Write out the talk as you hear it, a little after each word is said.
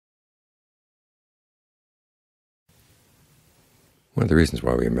One of the reasons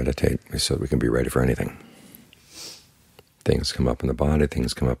why we meditate is so that we can be ready for anything. Things come up in the body,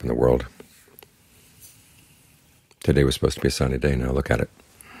 things come up in the world. Today was supposed to be a sunny day. Now look at it.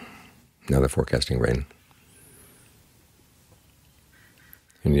 Now they're forecasting rain.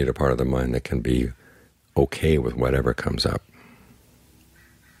 You need a part of the mind that can be okay with whatever comes up.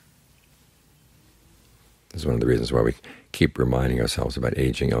 This is one of the reasons why we keep reminding ourselves about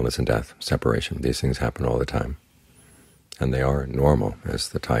aging, illness, and death, separation. These things happen all the time. And they are normal, as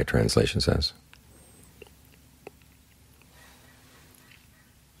the Thai translation says.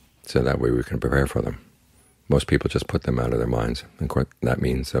 So that way we can prepare for them. Most people just put them out of their minds. And of course, that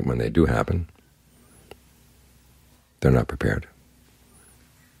means that when they do happen, they're not prepared.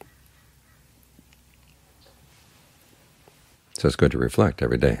 So it's good to reflect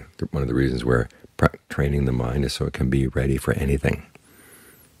every day. One of the reasons we're training the mind is so it can be ready for anything.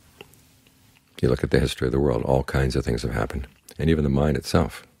 You look at the history of the world, all kinds of things have happened. And even the mind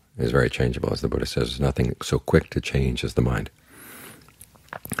itself is very changeable. As the Buddha says, there's nothing so quick to change as the mind.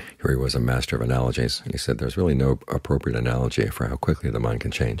 Here he was a master of analogies, and he said there's really no appropriate analogy for how quickly the mind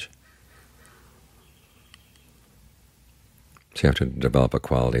can change. So you have to develop a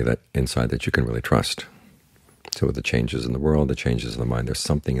quality that inside that you can really trust. So with the changes in the world, the changes in the mind, there's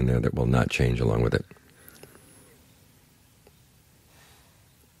something in there that will not change along with it.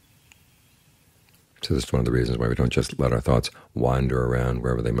 So this is one of the reasons why we don't just let our thoughts wander around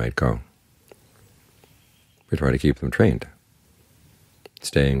wherever they might go. We try to keep them trained,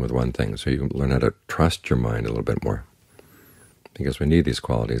 staying with one thing, so you can learn how to trust your mind a little bit more. Because we need these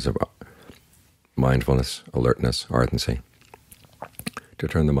qualities of mindfulness, alertness, ardency, to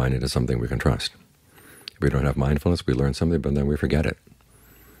turn the mind into something we can trust. If we don't have mindfulness, we learn something, but then we forget it,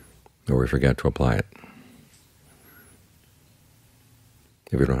 or we forget to apply it.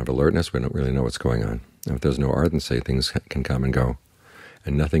 If we don't have alertness, we don't really know what's going on. And if there's no ardency, things can come and go,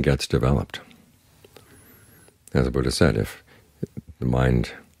 and nothing gets developed. As the Buddha said, if the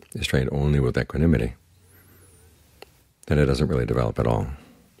mind is trained only with equanimity, then it doesn't really develop at all.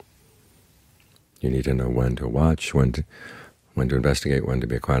 You need to know when to watch, when to investigate, when to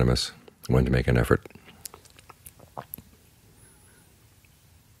be equanimous, when to make an effort.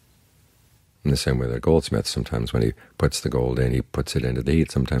 In the same way that a goldsmith, sometimes when he puts the gold in, he puts it into the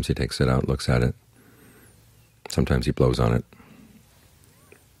heat. Sometimes he takes it out, looks at it. Sometimes he blows on it.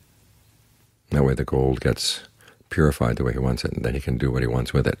 That way the gold gets purified the way he wants it, and then he can do what he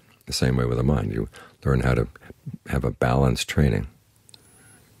wants with it. The same way with the mind. You learn how to have a balanced training.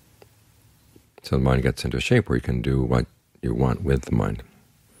 So the mind gets into a shape where you can do what you want with the mind.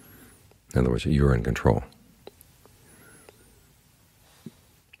 In other words, you're in control.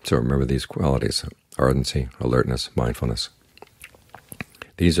 So remember these qualities: ardency, alertness, mindfulness.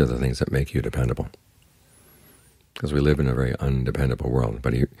 These are the things that make you dependable. Because we live in a very undependable world.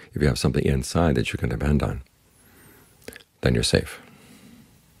 But if you have something inside that you can depend on, then you're safe.